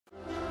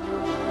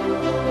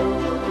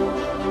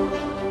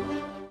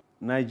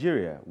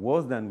Nigeria,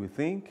 worse than we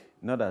think,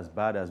 not as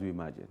bad as we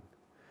imagine.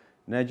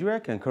 Nigeria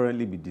can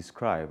currently be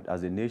described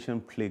as a nation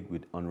plagued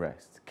with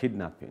unrest,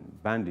 kidnapping,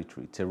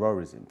 banditry,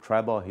 terrorism,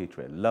 tribal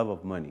hatred, love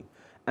of money,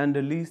 and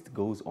the list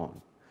goes on.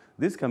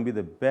 This can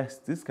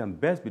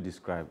best be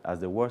described as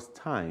the worst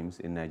times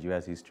in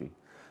Nigeria's history.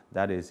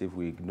 That is, if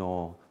we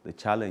ignore the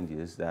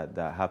challenges that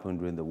happened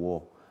during the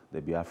war,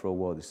 the Biafra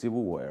War, the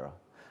Civil War era.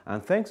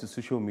 And thanks to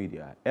social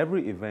media,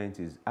 every event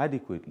is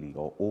adequately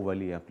or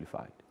overly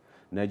amplified.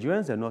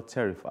 Nigerians are not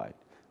terrified,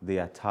 they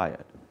are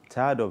tired.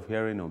 Tired of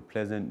hearing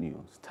unpleasant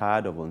news,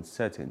 tired of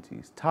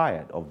uncertainties,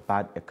 tired of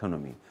bad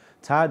economy,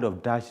 tired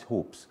of dashed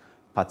hopes,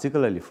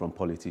 particularly from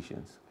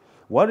politicians.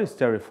 What is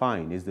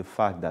terrifying is the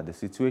fact that the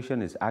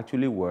situation is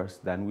actually worse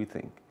than we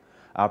think.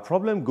 Our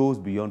problem goes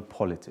beyond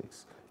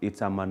politics.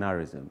 It's our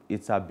mannerism,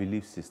 it's our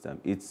belief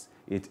system, it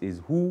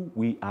is who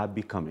we are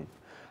becoming.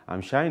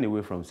 I'm shying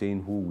away from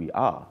saying who we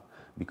are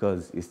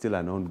because it's still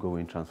an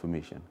ongoing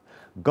transformation.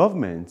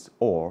 Governments,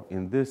 or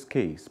in this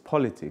case,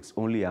 politics,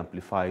 only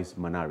amplifies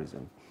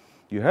mannerism.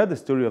 You heard the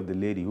story of the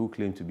lady who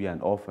claimed to be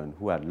an orphan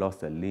who had lost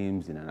her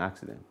limbs in an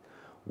accident.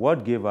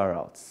 What gave her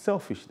out?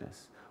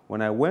 Selfishness.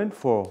 When I went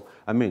for,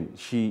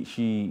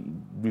 she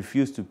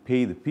refused to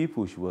pay the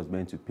people she was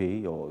meant to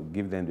pay or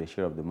give them their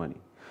share of the money.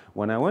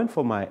 When I went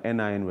for my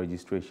NIN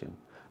registration,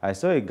 I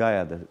saw a guy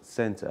at the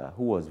center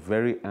who was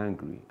very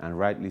angry, and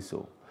rightly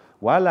so.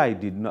 While I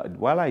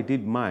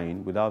did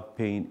mine without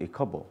paying a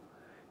kobo,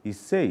 he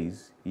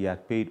says he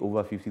had paid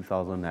over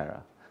 50,000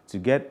 naira to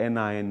get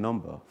NIN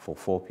number for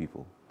 4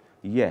 people.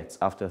 Yet,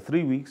 after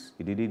 3 weeks,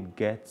 he didn't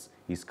get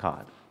his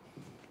card.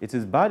 It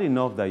is bad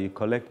enough that you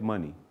collect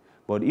money,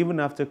 but even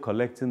after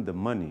collecting the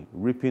money,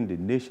 ripping the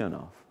nation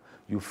off,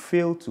 you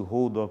fail to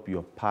hold up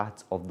your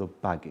part of the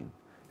bargain.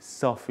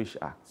 Selfish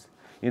acts.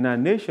 In our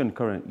nation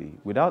currently,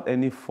 without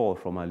any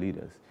fault from our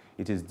leaders,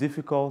 it is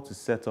difficult to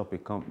set up a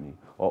company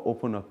or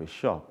open up a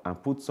shop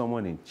and put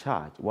someone in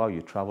charge while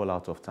you travel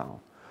out of town.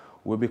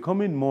 We're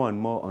becoming more and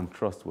more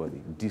untrustworthy,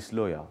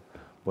 disloyal,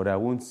 but I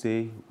won't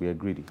say we're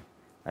greedy.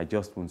 I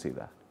just won't say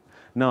that.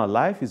 Now,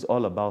 life is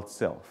all about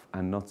self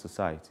and not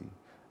society.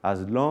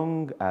 As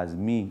long as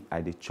me,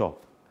 I dey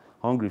chop,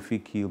 hungry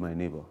fit kill my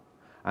neighbor.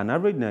 An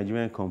average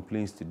Nigerian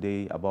complains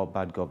today about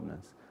bad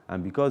governance,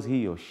 and because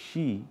he or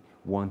she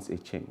wants a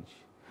change.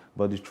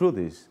 But the truth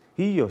is,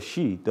 he or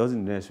she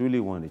doesn't necessarily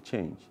want a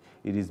change.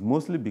 It is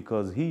mostly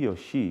because he or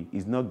she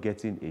is not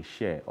getting a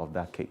share of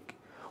that cake.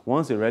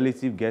 Once a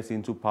relative gets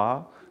into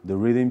power, the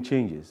rhythm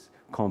changes,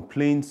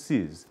 complaints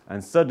cease,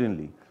 and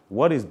suddenly,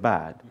 what is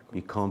bad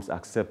becomes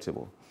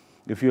acceptable.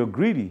 If you're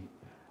greedy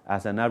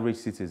as an average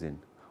citizen,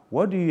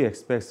 what do you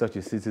expect such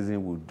a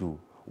citizen will do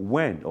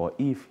when or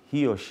if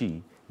he or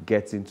she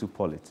gets into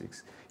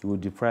politics? It will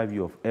deprive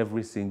you of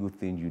every single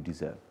thing you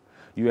deserve.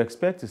 You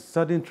expect a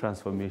sudden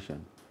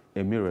transformation,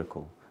 a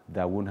miracle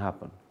that won't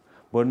happen.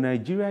 But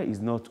Nigeria is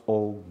not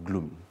all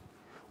gloomy.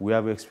 We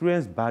have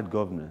experienced bad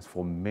governance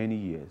for many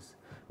years.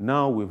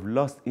 Now we've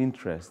lost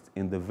interest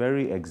in the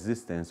very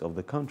existence of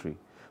the country.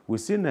 We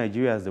see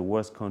Nigeria as the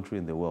worst country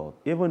in the world,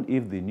 even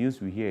if the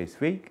news we hear is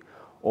fake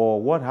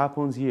or what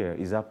happens here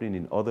is happening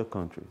in other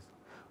countries.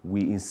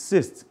 We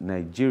insist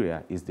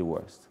Nigeria is the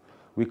worst.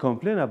 We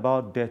complain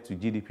about debt to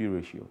GDP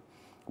ratio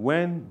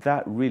when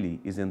that really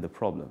isn't the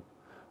problem.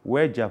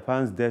 Where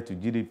Japan's debt to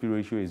GDP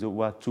ratio is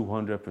over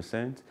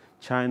 200%,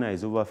 China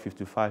is over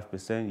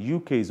 55%,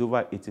 UK is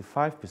over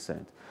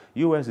 85%,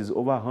 US is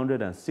over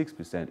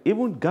 106%,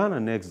 even Ghana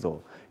next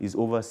door is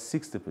over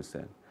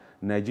 60%.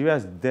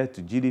 Nigeria's debt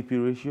to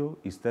GDP ratio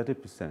is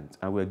 30%,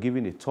 and we're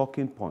given a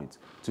talking point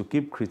to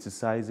keep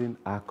criticizing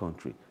our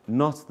country,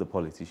 not the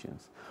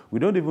politicians. We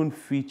don't even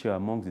feature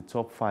among the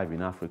top 5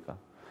 in Africa.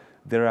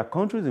 There are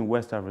countries in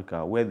West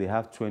Africa where they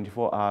have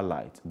 24-hour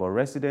light, but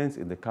residents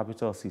in the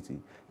capital city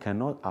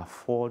cannot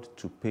afford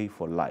to pay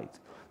for light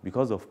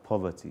because of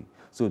poverty,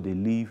 so they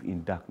live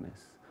in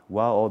darkness,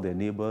 while all their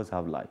neighbors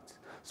have light.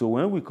 So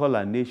when we call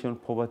our nation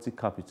poverty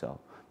capital,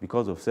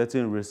 because of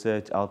certain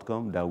research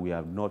outcome that we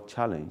have not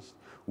challenged,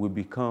 we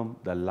become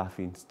the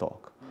laughing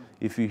stock.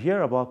 If you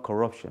hear about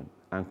corruption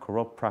and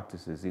corrupt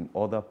practices in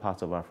other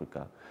parts of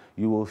Africa,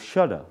 you will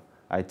shudder,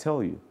 I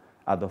tell you,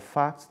 at the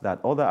fact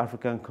that other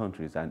African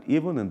countries and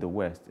even in the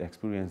West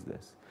experience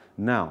this.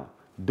 Now,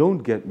 don't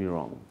get me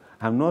wrong.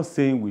 I'm not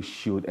saying we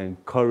should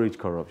encourage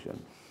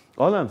corruption.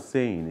 All I'm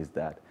saying is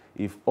that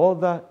if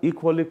other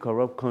equally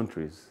corrupt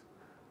countries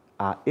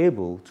are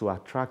able to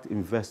attract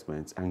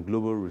investments and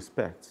global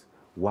respect,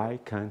 why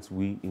can't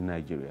we in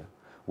Nigeria?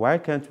 Why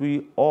can't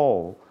we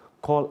all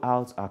call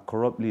out our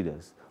corrupt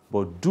leaders,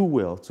 but do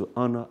well to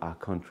honor our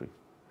country?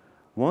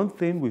 One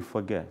thing we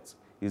forget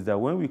is that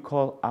when we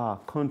call our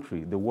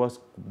country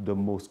the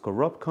most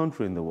corrupt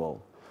country in the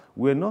world,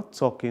 we're not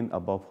talking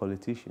about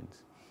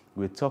politicians.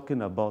 We're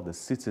talking about the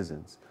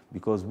citizens,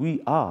 because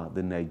we are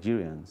the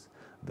Nigerians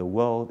the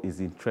world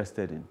is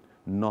interested in,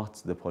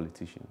 not the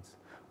politicians.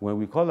 When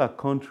we call our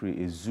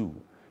country a zoo,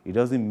 it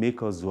doesn't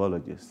make us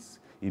zoologists.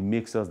 it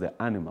makes us the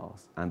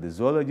animals. And the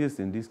zoologists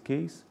in this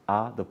case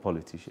are the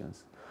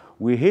politicians.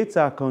 We hate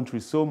our country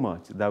so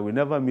much that we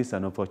never miss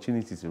an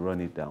opportunity to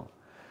run it down.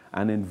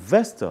 An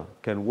investor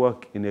can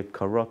work in a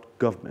corrupt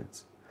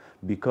government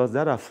because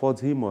that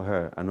affords him or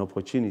her an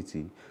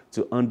opportunity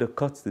to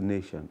undercut the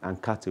nation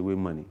and cut away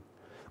money.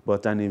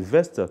 But an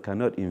investor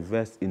cannot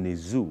invest in a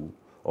zoo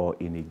or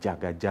in a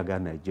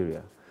jaga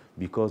Nigeria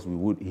because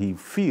he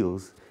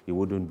feels it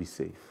wouldn't be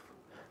safe.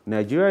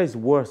 Nigeria is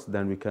worse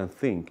than we can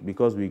think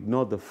because we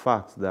ignore the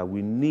fact that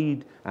we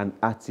need an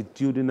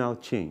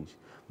attitudinal change.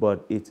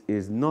 But it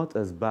is not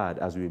as bad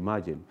as we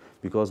imagine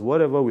because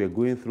whatever we're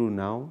going through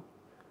now,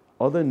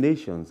 other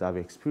nations have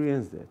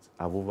experienced it,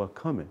 have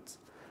overcome it,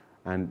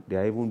 and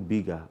they're even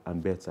bigger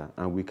and better,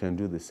 and we can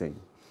do the same.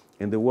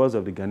 In the words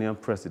of the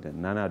Ghanaian president,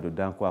 Nana Addo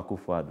Dankwa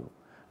Akufo-Addo,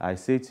 I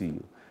say to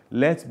you,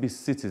 let's be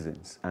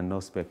citizens and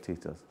not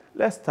spectators.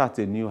 Let's start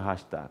a new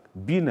hashtag,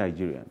 Be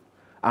Nigerian.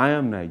 I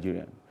am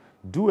Nigerian.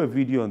 Do a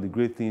video on the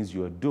great things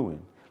you are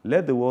doing.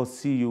 Let the world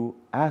see you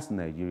as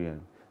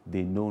Nigerian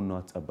they know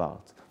not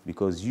about,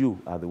 because you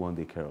are the one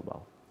they care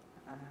about.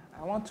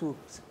 I want to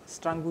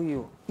strangle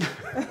you.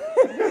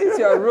 It's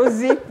your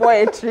rosy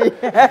poetry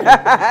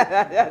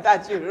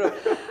that you wrote.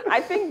 I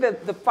think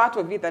that the part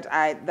of it that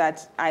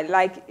I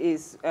like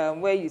is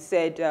where you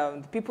said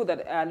the people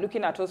that are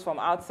looking at us from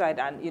outside,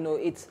 and you know,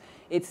 it's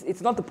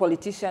not the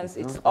politicians,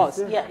 it's us.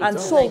 Yeah, and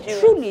so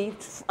truly,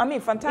 I mean,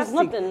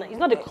 fantastic. It's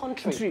not the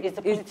country, it's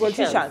the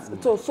politicians.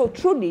 So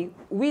truly,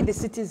 we the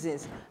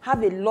citizens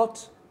have a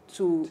lot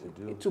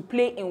to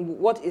play in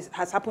what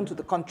has happened to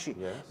the country.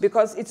 Yes.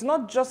 Because it's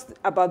not just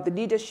about the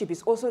leadership,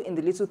 it's also in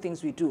the little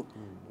things we do.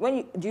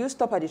 Do you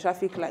stop at the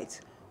traffic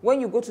light? When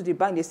you go to the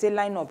bank, they say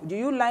line up. Do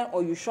you line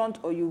or you shunt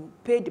or you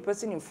pay the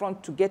person in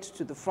front to get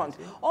to the front?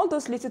 All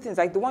those little things,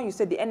 like the one you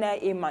said, the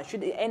NIA man,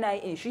 should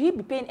he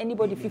be paying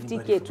anybody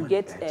 50K to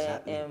get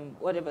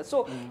whatever?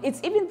 So it's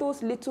even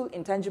those little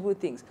intangible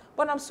things.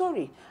 But I'm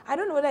sorry, I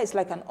don't know whether it's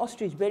like an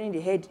ostrich burying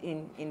the head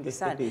in the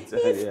sand.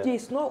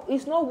 It's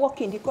not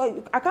working, because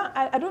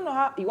I don't know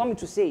how you want me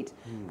to say it.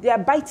 They are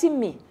biting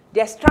me, they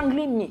are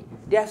strangling me,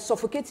 they are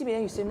suffocating me,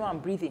 and you say, no, I'm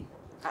breathing.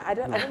 I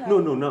don't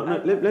know. No.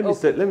 Let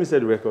me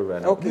set the record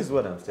right now. Okay. This is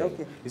what I'm saying.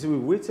 Okay. You see, we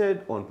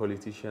waited on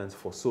politicians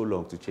for so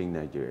long to change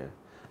Nigeria,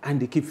 and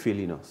they keep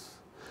failing us.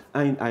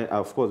 And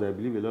of course, I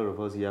believe a lot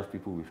of us here have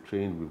people we've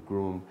trained, we've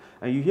grown,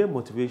 and you hear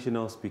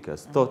motivational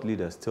speakers, thought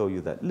leaders tell you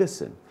that,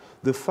 listen,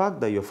 the fact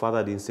that your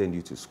father didn't send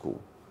you to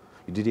school,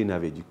 you didn't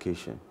have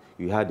education,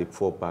 you had a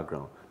poor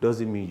background,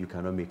 doesn't mean you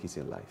cannot make it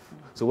in life.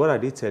 So what are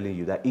they telling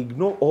you? That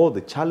ignore all the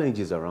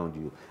challenges around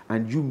you,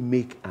 and you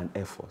make an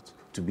effort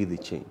to be the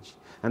change.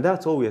 And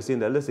that's all we are saying,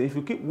 that, listen, if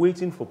you keep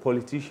waiting for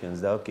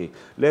politicians, that, okay,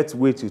 let's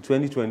wait till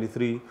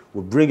 2023,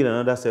 we'll bring in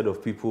another set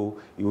of people,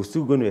 you're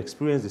still going to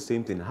experience the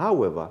same thing.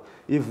 However,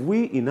 if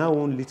we, in our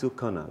own little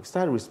corner,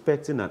 start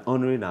respecting and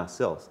honoring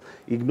ourselves,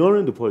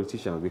 ignoring the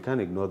politicians, we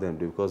can't ignore them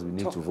because we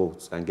need to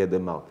vote and get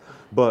them out.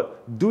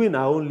 But doing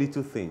our own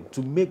little thing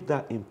to make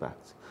that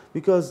impact.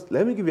 Because,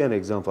 let me give you an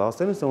example. I was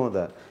telling someone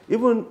that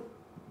even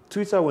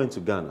Twitter went to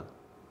Ghana,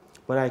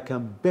 but I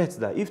can bet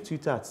that if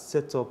Twitter had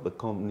set up the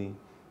company,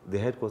 the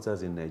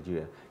headquarters in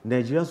Nigeria,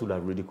 Nigerians would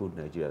have ridiculed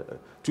Nigeria.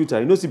 Twitter,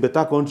 you know, see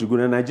better country, go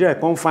to Nigeria,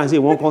 can't find, say,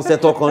 one can't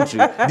set up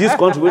country. This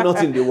country, we're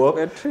not in the world.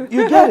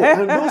 You get it.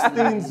 And those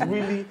things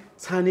really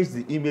tarnish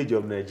the image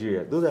of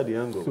Nigeria. Those are the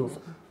angles. So,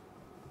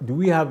 do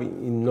we have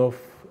enough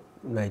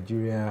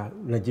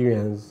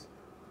Nigerians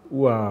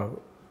who are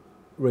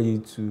ready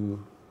to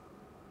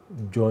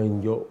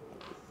join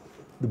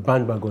the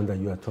bandwagon that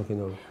you are talking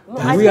of? No,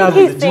 I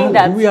think he's saying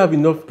that we have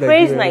enough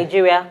praise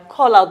Nigeria,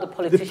 call out the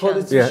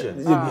politicians.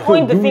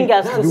 Point the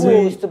fingers to who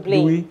is to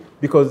blame.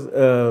 Because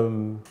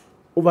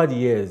over the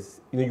years,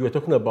 you know, you were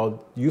talking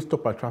about, do you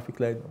stop at traffic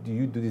light? Do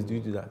you do this? Do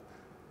you do that?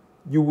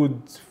 You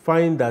would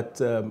find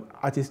that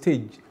at a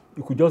stage,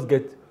 you could just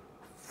get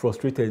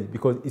frustrated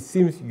because it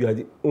seems you are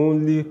the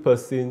only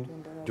person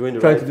trying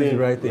to do the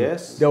right thing.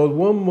 Yes. There was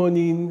one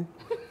morning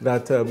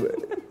that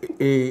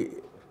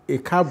a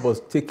cab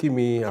was taking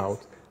me out,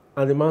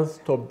 and the man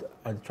stopped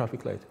at the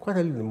traffic light quite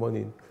early in the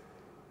morning.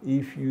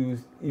 If you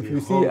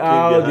see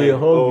how they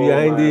hung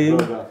behind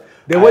him,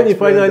 then when he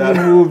finally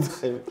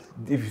moved,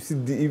 if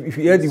you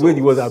hear the way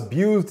he was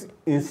abused,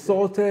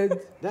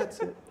 insulted, that's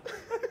it.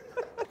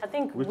 I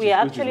think we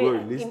actually,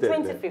 in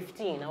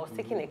 2015, I was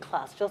taking a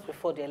class just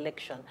before the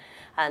election,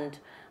 and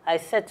I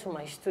said to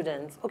my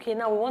students, okay,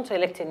 now we want to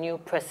elect a new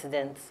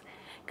president.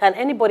 Can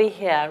anybody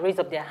here raise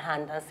up their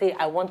hand and say,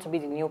 I want to be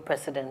the new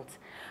president?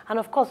 And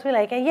of course, we're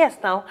like, yes,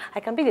 now, I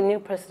can be the new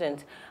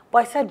president. But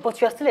I said, but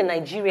you're still a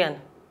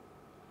Nigerian.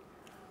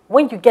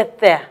 When you get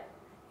there,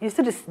 you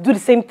still do the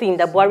same thing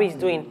that Buhari is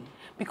doing.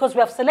 Because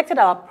we have selected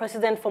our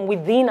president from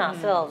within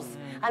ourselves.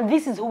 And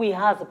this is who we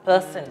are as a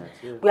person.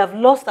 We have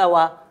lost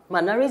our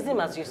mannerism,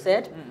 as you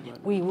said.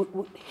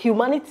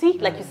 Humanity,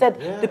 like you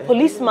said, the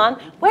policeman.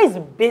 Where is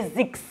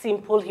basic,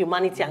 simple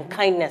humanity and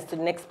kindness to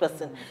the next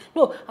person?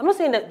 No, I'm not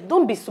saying that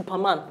don't be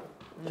Superman.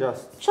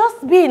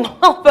 Just be a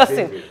normal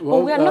person. Well,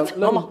 but we are not a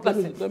normal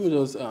person. Let me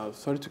just,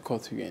 sorry to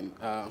cut you in.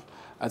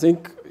 I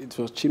think it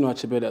was Chinua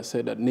Achebe that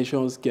said that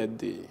nations get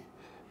the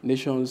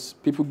nations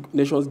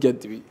get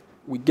the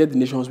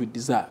nations we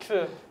desire.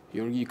 True.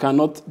 You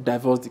cannot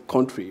divorce the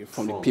country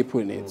from the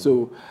people in it.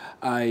 So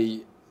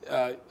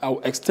I'll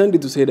extend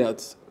it to say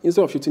that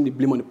instead of shooting the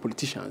blame on the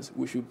politicians,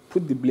 we should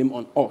put the blame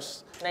on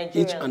us. Nigerians.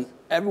 Each and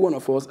every one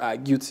of us are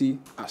guilty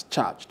as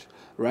charged,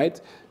 right?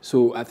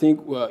 So I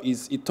think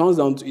it comes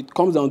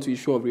down to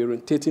issue of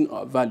reorientating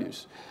our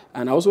values.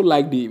 And I also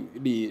like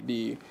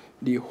the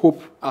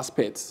hope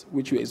aspects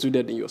which you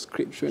exuded in your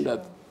script, showing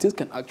that things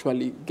can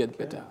actually get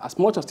better. As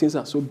much as things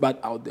are so bad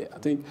out there, I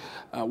think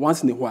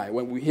once in a while,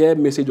 when we hear a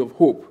message of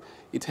hope,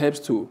 it helps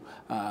to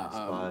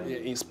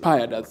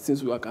inspire that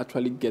things will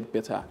actually get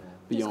better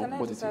beyond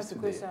what it is today. Can I just ask a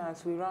question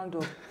as we round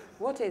up?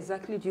 What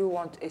exactly do you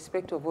want to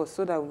expect of us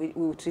so that we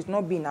should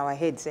not be in our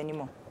heads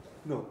anymore?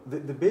 No,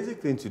 the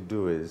basic thing to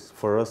do is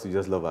for us to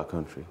just love our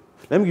country.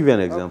 Let me give you an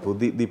example.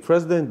 Okay. The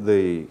president,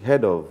 the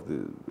head of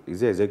the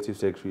executive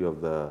secretary of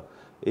the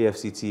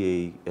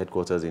AFCTA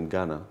headquarters in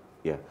Ghana,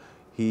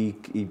 he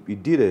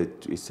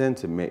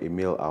sent a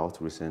mail out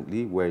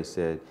recently where he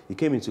said he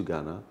came into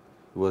Ghana,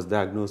 he was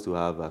diagnosed to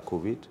have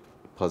COVID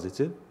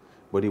positive,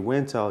 but he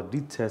went out,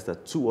 did tests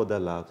at 2 other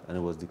labs, and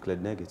it was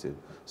declared negative.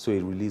 So he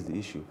released the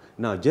issue.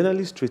 Now,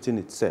 journalist treating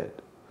it said,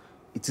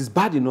 it is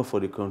bad enough for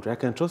the country. I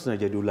can trust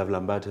Nigeria, they will have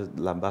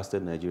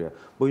lambasted Nigeria.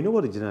 But you know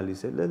what the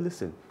journalist said?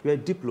 Listen, you're a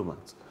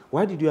diplomat.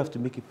 Why did you have to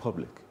make it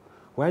public?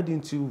 Why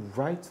didn't you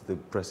write the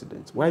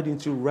president? Why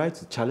didn't you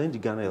challenge the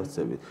Ghana Health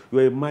Service?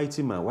 You're a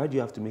mighty man. Why do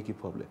you have to make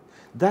it public?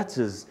 That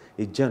is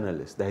a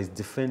journalist that is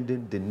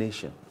defending the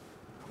nation.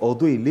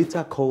 Although he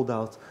later called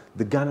out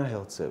the Ghana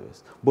Health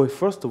Service. But he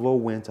first of all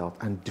went out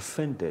and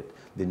defended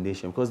the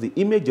nation because the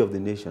image of the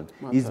nation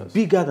is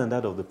bigger than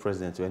that of the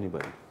president to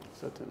anybody.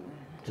 Certainly.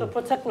 So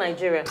protect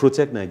Nigeria.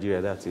 Protect Nigeria,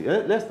 that's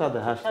it. Let's start the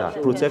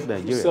hashtag, protect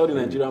Nigeria. You sell the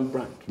Nigerian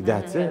brand.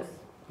 That's it.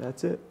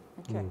 That's it.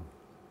 Okay.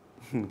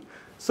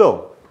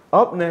 So,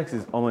 up next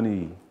is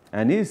Omoniyi,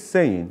 and he's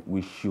saying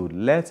we should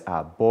let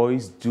our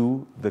boys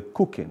do the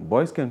cooking.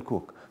 Boys can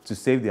cook to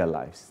save their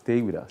lives.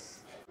 Stay with us.